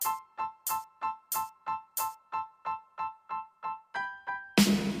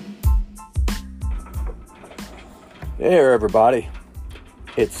Hey there, everybody.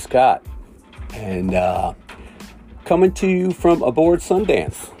 It's Scott, and coming to you from aboard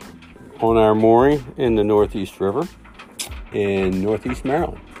Sundance on our mooring in the Northeast River in Northeast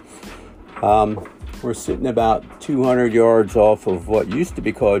Maryland. We're sitting about 200 yards off of what used to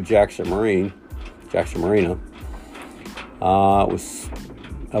be called Jackson Marina. It was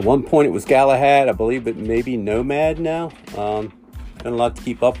at one point it was Galahad. I believe it may be Nomad now. Been a lot to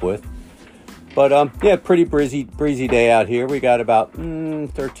keep up with. But, pretty breezy day out here. We got about 13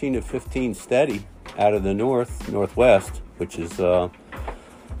 to 15 steady out of the northwest, which is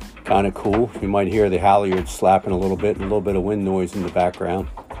kind of cool. You might hear the halyards slapping a little bit and a little bit of wind noise in the background.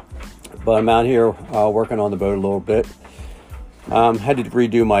 But I'm out here working on the boat a little bit. Had to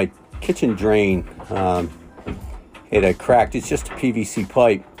redo my kitchen drain. It had cracked. It's just a PVC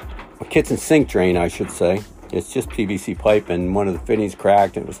pipe. A kitchen sink drain, I should say. It's just PVC pipe, and one of the fittings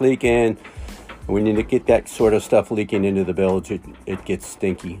cracked and it was leaking. When you get that sort of stuff leaking into the bilge, it gets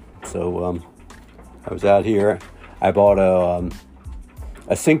stinky. So I was out here. I bought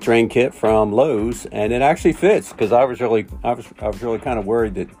a sink drain kit from Lowe's, and it actually fits because I was really kind of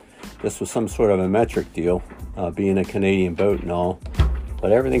worried that this was some sort of a metric deal, being a Canadian boat and all.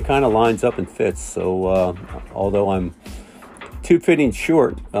 But everything kind of lines up and fits. So although I'm 2 fittings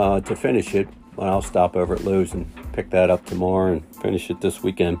short to finish it, I'll stop over at Lowe's and pick that up tomorrow and finish it this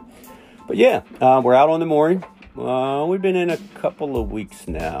weekend. But yeah, we're out on the mooring. We've been in a couple of weeks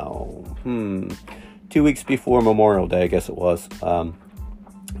now. 2 weeks before Memorial Day, I guess it was.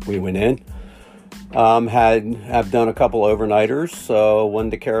 We went in. Have done a couple overnighters. So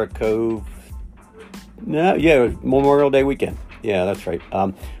one to Carrot Cove. Memorial Day weekend. Yeah, that's right.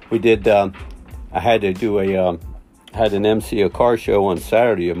 We did. I had to do had an MC a car show on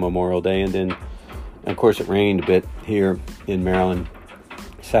Saturday of Memorial Day, and then of course it rained a bit here in Maryland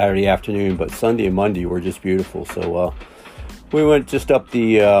Saturday afternoon, but Sunday and Monday were just beautiful. So we went just up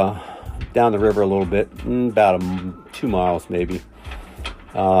down the river a little bit, about 2 miles maybe.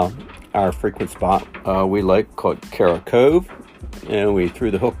 Our frequent spot we like called Carrot Cove, and we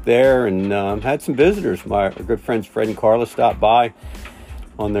threw the hook there and had some visitors. My good friends Fred and Carla stopped by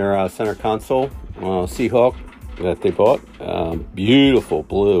on their center console Sea Hawk that they bought. Beautiful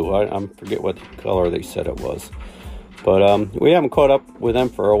blue. I forget what color they said it was. But we haven't caught up with them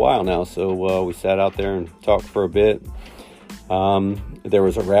for a while now, so we sat out there and talked for a bit. There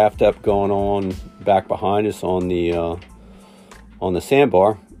was a raft up going on back behind us on the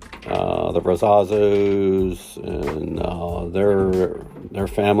sandbar. The Rosazos and their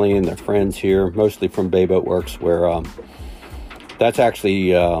family and their friends here, mostly from Bay Boat Works, where that's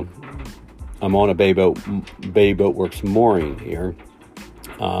actually I'm on a Bay Boat Works mooring here.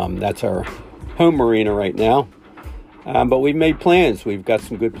 That's our home marina right now. But we've made plans. We've got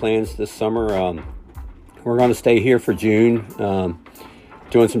some good plans this summer. We're going to stay here for June,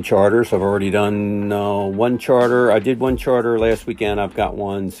 doing some charters. I've already done one charter. I did one charter last weekend. I've got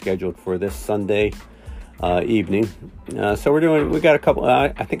one scheduled for this Sunday evening. So we got a couple. I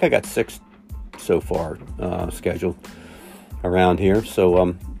think I got 6 so far scheduled around here.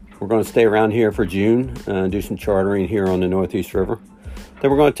 So we're going to stay around here for June, do some chartering here on the Northeast River.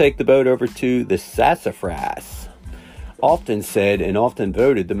 Then we're going to take the boat over to the Sassafras. Often said and often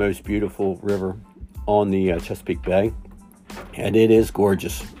voted the most beautiful river on the Chesapeake Bay, and it is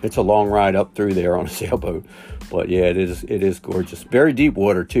gorgeous. It's a long ride up through there on a sailboat, but yeah, it is gorgeous. Very deep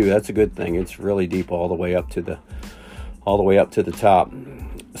water too. That's a good thing. It's really deep all the way up to the top.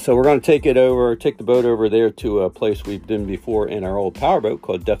 So we're going to take the boat over there to a place we've been before in our old powerboat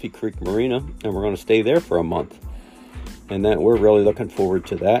called Duffy Creek Marina, and we're going to stay there for a month, and that we're really looking forward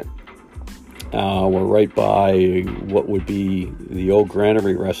to that. We're right by what would be the old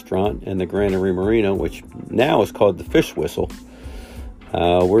Granary restaurant and the Granary Marina, which now is called the Fish Whistle.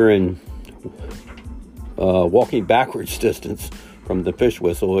 We're in walking backwards distance from the Fish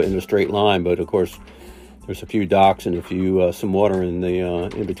Whistle in a straight line, but of course there's a few docks and some water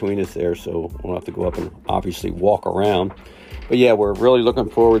in between us there, so we'll have to go up and obviously walk around. But yeah, we're really looking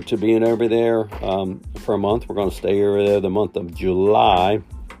forward to being over there for a month. We're going to stay over there the month of July.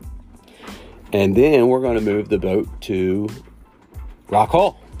 And then we're going to move the boat to Rock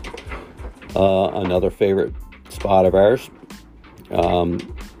Hall, another favorite spot of ours. We're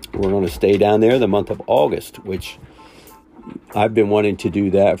going to stay down there the month of August, which I've been wanting to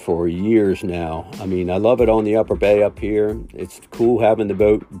do that for years now. I mean, I love it on the Upper Bay up here. It's cool having the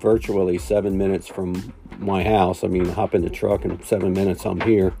boat virtually 7 minutes from my house. I mean, hop in the truck and 7 minutes I'm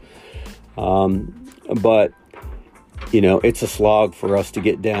here. But you know, it's a slog for us to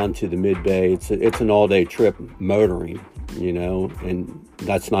get down to the mid-bay. It's an all-day trip motoring. and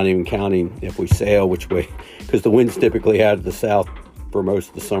that's not even counting if we sail, which way, because the wind's typically out of the south for most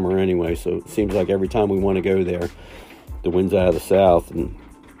of the summer anyway. So it seems like every time we want to go there, the wind's out of the south, and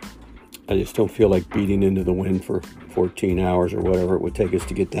I just don't feel like beating into the wind for 14 hours or whatever it would take us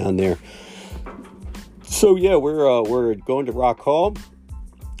to get down there. So yeah, we're going to Rock Hall,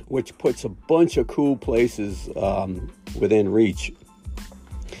 which puts a bunch of cool places within reach.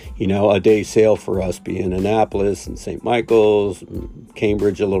 A day sail for us being Annapolis and St. Michael's, and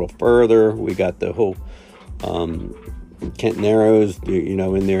Cambridge a little further. We got the whole Kent Narrows,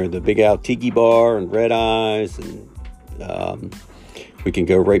 in there, the Big Al Tiki Bar and Red Eyes, and we can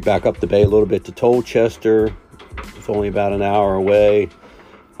go right back up the bay a little bit to Tolchester. It's only about an hour away.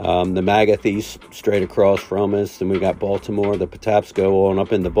 The Magathie straight across from us. Then we got Baltimore, the Patapsco on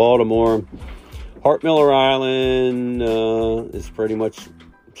up into Baltimore. Hart Miller Island is pretty much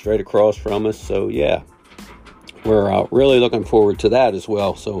straight across from us. So yeah, we're really looking forward to that as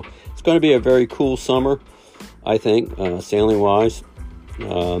well. So it's going to be a very cool summer, I think, sailing wise.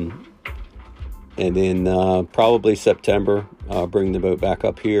 And then probably September, bring the boat back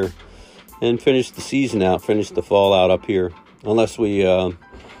up here and finish the season out, finish the fall out up here, unless we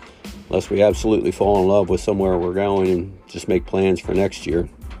absolutely fall in love with somewhere we're going and just make plans for next year.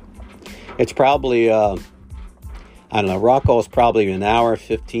 It's probably, I don't know, Rock Hall is probably an hour,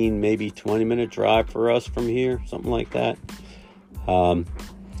 15, maybe 20-minute drive for us from here, something like that.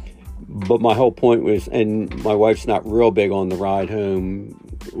 But my whole point was, and my wife's not real big on the ride home.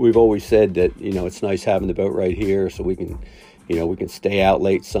 We've always said that, it's nice having the boat right here so we can, we can stay out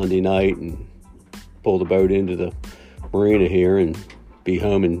late Sunday night and pull the boat into the marina here and be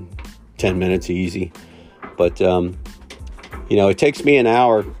home in 10 minutes easy. But, it takes me an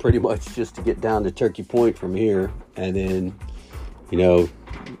hour pretty much just to get down to Turkey Point from here. And then,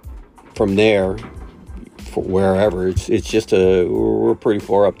 from there, for wherever, it's just we're pretty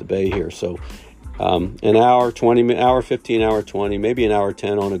far up the bay here. So, an hour, 15, hour 20, maybe an hour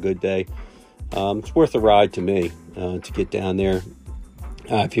 10 on a good day. It's worth a ride to me to get down there.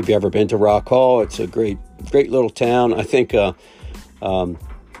 If you've ever been to Rock Hall, it's a great little town. I think my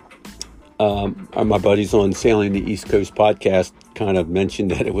buddies on Sailing the East Coast podcast kind of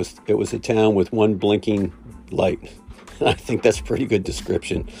mentioned that it was a town with one blinking light. I think that's a pretty good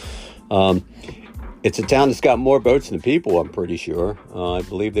description. It's a town that's got more boats than people, I'm pretty sure. I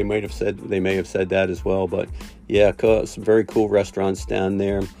believe they may have said that as well. But yeah, some very cool restaurants down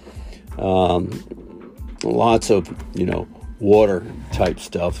there. Lots of water type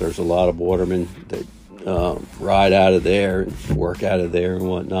stuff. There's a lot of watermen that ride out of there, work out of there, and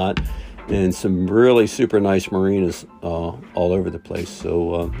whatnot. And some really super nice marinas all over the place.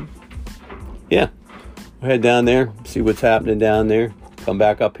 So yeah, we'll head down there, see what's happening down there. Come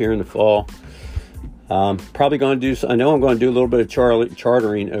back up here in the fall. Probably going to do. I know I'm going to do a little bit of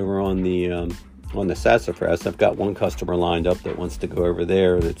chartering over on the Sassafras. I've got one customer lined up that wants to go over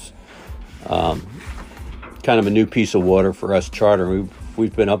there. That's kind of a new piece of water for us chartering.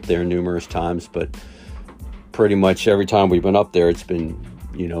 We've been up there numerous times, but pretty much every time we've been up there, it's been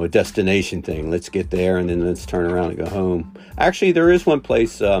a destination thing. Let's get there and then let's turn around and go home. Actually, there is one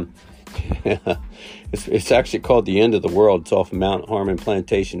place. It's actually called the End of the World. It's off of Mount Harmon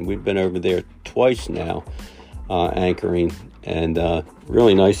Plantation. We've been over there twice now, anchoring, and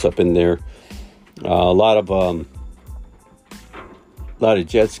really nice up in there. A lot of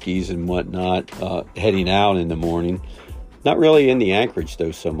jet skis and whatnot heading out in the morning. Not really in the anchorage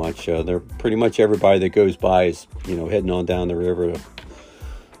though so much. They're pretty much everybody that goes by is heading on down the river to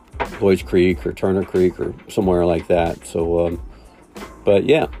Lloyd's Creek or Turner Creek or somewhere like that. So, but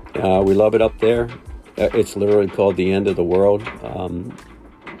yeah, we love it up there. It's literally called the End of the World.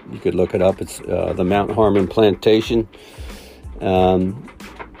 You could look it up. It's the Mount Harmon Plantation.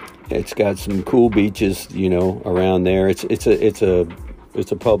 It's got some cool beaches, around there. It's a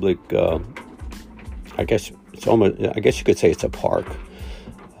public. I guess you could say it's a park.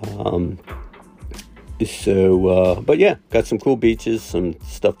 But yeah, got some cool beaches, some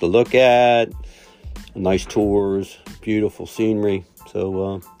stuff to look at, nice tours, beautiful scenery.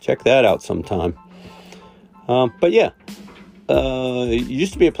 So check that out sometime. But yeah, it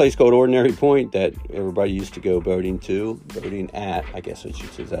used to be a place called Ordinary Point that everybody used to go boating at, I guess I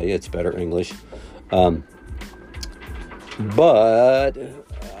should say. It's better English. But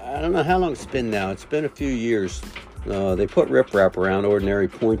I don't know how long it's been now. It's been a few years. They put riprap around Ordinary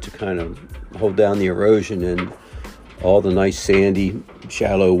Point to kind of hold down the erosion and all the nice sandy,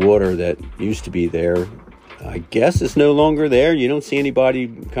 shallow water that used to be there. I guess it's no longer there. You don't see anybody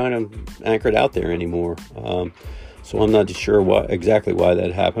kind of anchored out there anymore. So I'm not sure exactly why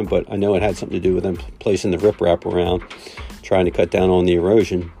that happened, but I know it had something to do with them placing the riprap around. trying to cut down on the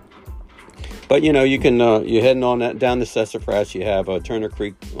erosion. But you know, you can you're heading on that down the Sassafras. You have Turner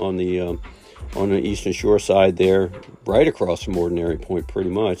Creek on the eastern shore side there, right across from Ordinary Point, pretty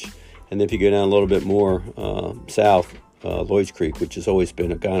much. And then if you go down a little bit more south, Lloyd's Creek, which has always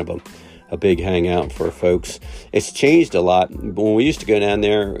been a kind of a big hangout for folks. It's changed a lot. When we used to go down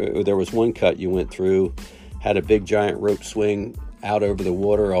there, there was one cut you went through, had a big giant rope swing out over the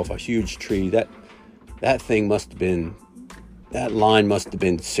water off a huge tree. That thing must have been. That line must have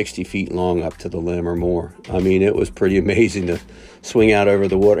been 60 feet long up to the limb or more. I mean, it was pretty amazing to swing out over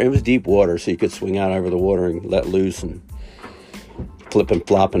the water. It was deep water, so you could swing out over the water and let loose and flip and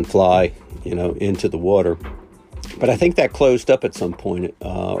flop and fly, you know, into the water. But I think that closed up at some point,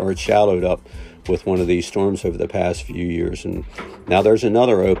 or it shallowed up with one of these storms over the past few years. And now there's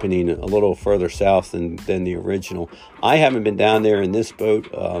another opening a little further south than the original. I haven't been down there in this boat.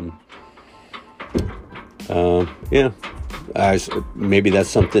 Yeah. Maybe that's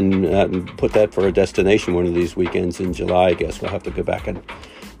something, put that for a destination one of these weekends in July. I guess we'll have to go back and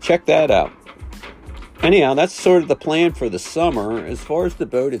check that out. Anyhow, that's sort of the plan for the summer. As far as the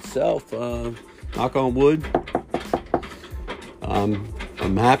boat itself, knock on wood,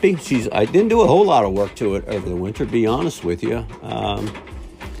 I'm happy. I didn't do a whole lot of work to it over the winter, to be honest with you. I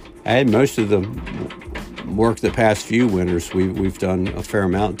had most of the work the past few winters. We've done a fair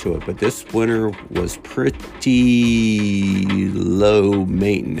amount to it, but this winter was pretty low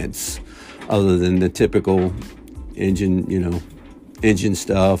maintenance, other than the typical engine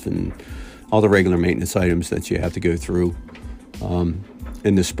stuff and all the regular maintenance items that you have to go through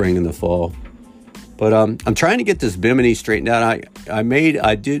in the spring and the fall. But I'm trying to get this Bimini straightened out.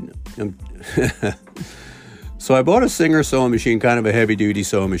 So I bought a Singer sewing machine, kind of a heavy-duty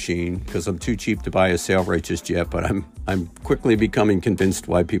sewing machine, because I'm too cheap to buy a Sailrite just yet. But I'm quickly becoming convinced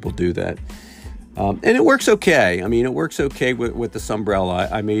why people do that, and it works okay. I mean, it works okay with the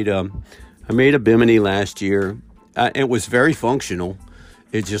Sunbrella. I made a Bimini last year. It was very functional.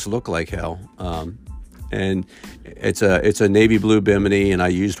 It just looked like hell. And it's a navy blue Bimini, and I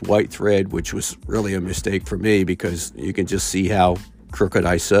used white thread, which was really a mistake for me because you can just see how crooked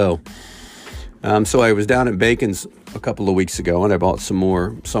I sew. So I was down at Bacon's a couple of weeks ago, and I bought some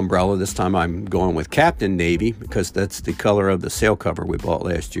more Sunbrella. This time I'm going with Captain Navy because that's the color of the sail cover we bought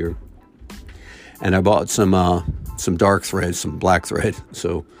last year. And I bought some dark thread, some black thread,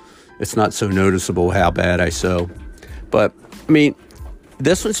 so it's not so noticeable how bad I sew. But I mean,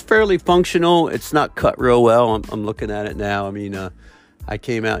 this one's fairly functional. It's not cut real well. I'm looking at it now. I mean, I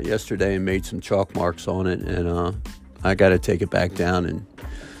came out yesterday and made some chalk marks on it, and I got to take it back down and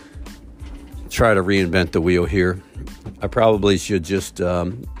try to reinvent the wheel here. I probably should just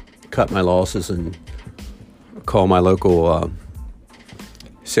cut my losses and call my local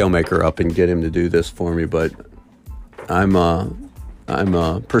sailmaker up and get him to do this for me. But I'm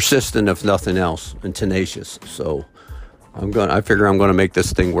persistent, if nothing else, and tenacious. So I figure I'm going to make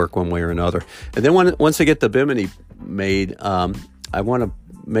this thing work one way or another. And then once I get the Bimini made, I want to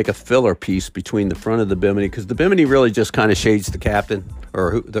make a filler piece between the front of the Bimini, because the Bimini really just kind of shades the captain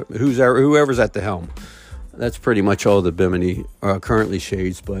or whoever's at the helm. That's pretty much all the Bimini currently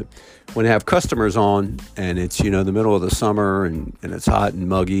shades. But when I have customers on and it's the middle of the summer and it's hot and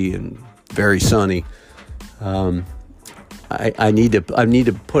muggy and very sunny, I need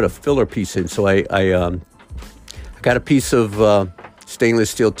to put a filler piece in. So I got a piece of stainless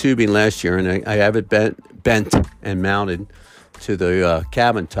steel tubing last year, and I have it bent and mounted to the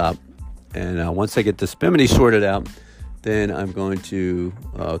cabin top. And once I get this Bimini sorted out, then I'm going to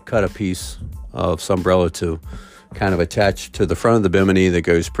cut a piece of Sunbrella to kind of attach to the front of the Bimini that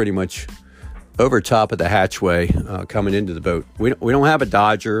goes pretty much over top of the hatchway coming into the boat. We don't have a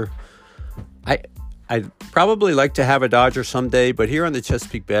Dodger. I'd probably like to have a Dodger someday, but here on the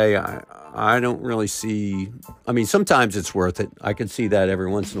Chesapeake Bay, I don't really see. I mean, sometimes it's worth it. I can see that every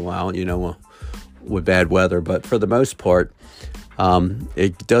once in a while, with bad weather. But for the most part,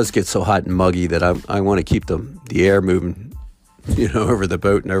 it does get so hot and muggy that I want to keep the air moving, over the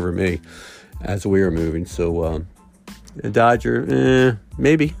boat and over me as we are moving. So a Dodger,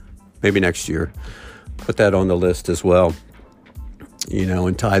 maybe next year. Put that on the list as well,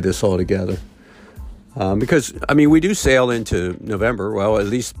 and tie this all together. Because, I mean, we do sail into November. Well, at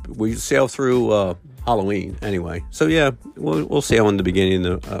least we sail through Halloween anyway. So, yeah, we'll sail in the beginning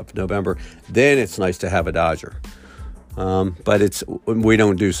of November. Then it's nice to have a Dodger. But we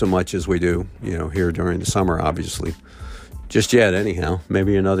don't do so much as we do, here during the summer, obviously. Just yet, anyhow.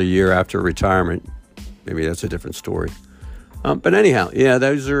 Maybe another year after retirement. Maybe that's a different story. But anyhow, yeah,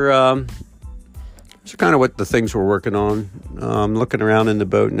 those are kind of what the things we're working on. I'm looking around in the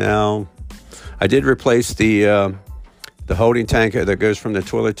boat now. I did replace the the holding tank that goes from the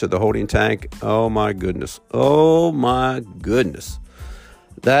toilet to the holding tank. Oh my goodness. Oh my goodness.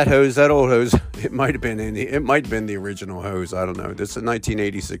 That hose, that old hose, it might have been the original hose. I don't know. This is a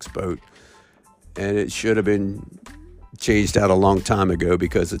 1986 boat, and it should have been changed out a long time ago,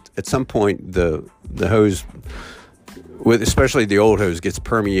 because at some point the hose, with especially the old hose, gets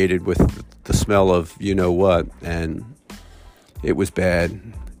permeated with the smell of you know what, and it was bad.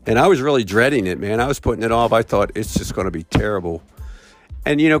 And I was really dreading it, man. I was putting it off. I thought it's just going to be terrible.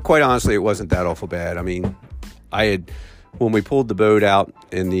 And quite honestly, it wasn't that awful bad. I mean, when we pulled the boat out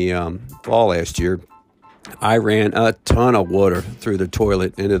in the fall last year, I ran a ton of water through the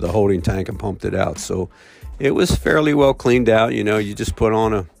toilet into the holding tank and pumped it out. So it was fairly well cleaned out. You just put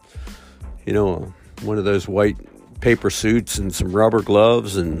on one of those white paper suits and some rubber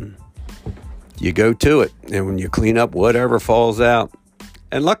gloves, and you go to it. And when you clean up whatever falls out,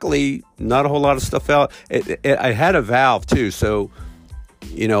 and luckily not a whole lot of stuff out. I had a valve too, so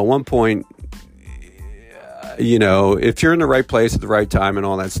at one point, if you're in the right place at the right time and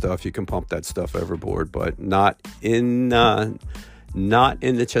all that stuff, you can pump that stuff overboard, but not in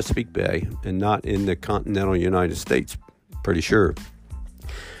the Chesapeake Bay and not in the continental United States, pretty sure.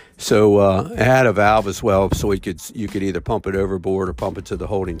 So it had a valve as well, so you could either pump it overboard or pump it to the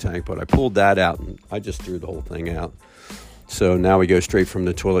holding tank. But I pulled that out and I just threw the whole thing out. So now we go straight from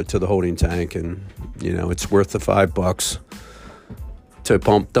the toilet to the holding tank, and it's worth the $5 to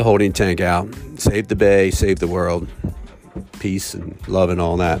pump the holding tank out, save the bay, save the world, peace and love and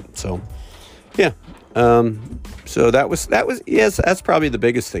all that. So yeah, so that was yes, that's probably the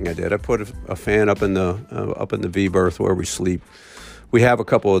biggest thing I did. I put a fan up in the V berth where we sleep. We have a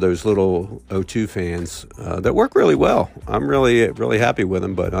couple of those little O2 fans that work really well. I'm really, really happy with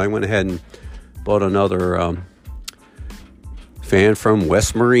them, but I went ahead and bought another fan from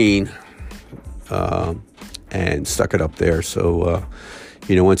West Marine and stuck it up there. So,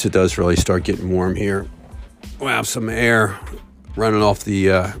 once it does really start getting warm here, we'll have some air running off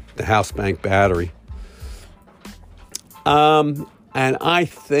the house bank battery. And I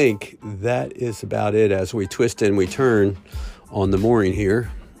think that is about it as we twist and we turn on the mooring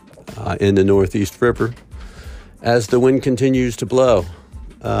here in the Northeast River as the wind continues to blow.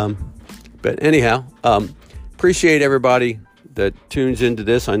 But anyhow, appreciate everybody that tunes into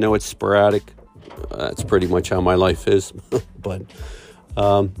this. I know it's sporadic. That's pretty much how my life is. But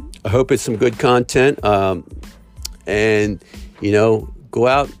I hope it's some good content. And, go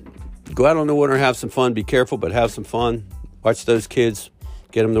out on the water and have some fun. Be careful, but have some fun. Watch those kids.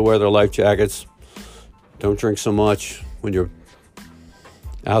 Get them to wear their life jackets. Don't drink so much when you're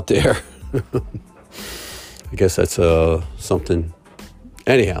out there. I guess that's something.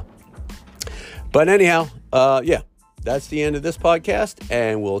 Anyhow. Yeah. That's the end of this podcast,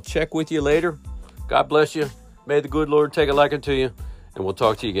 and we'll check with you later. God bless you. May the good Lord take a liking to you, and we'll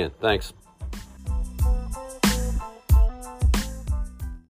talk to you again. Thanks.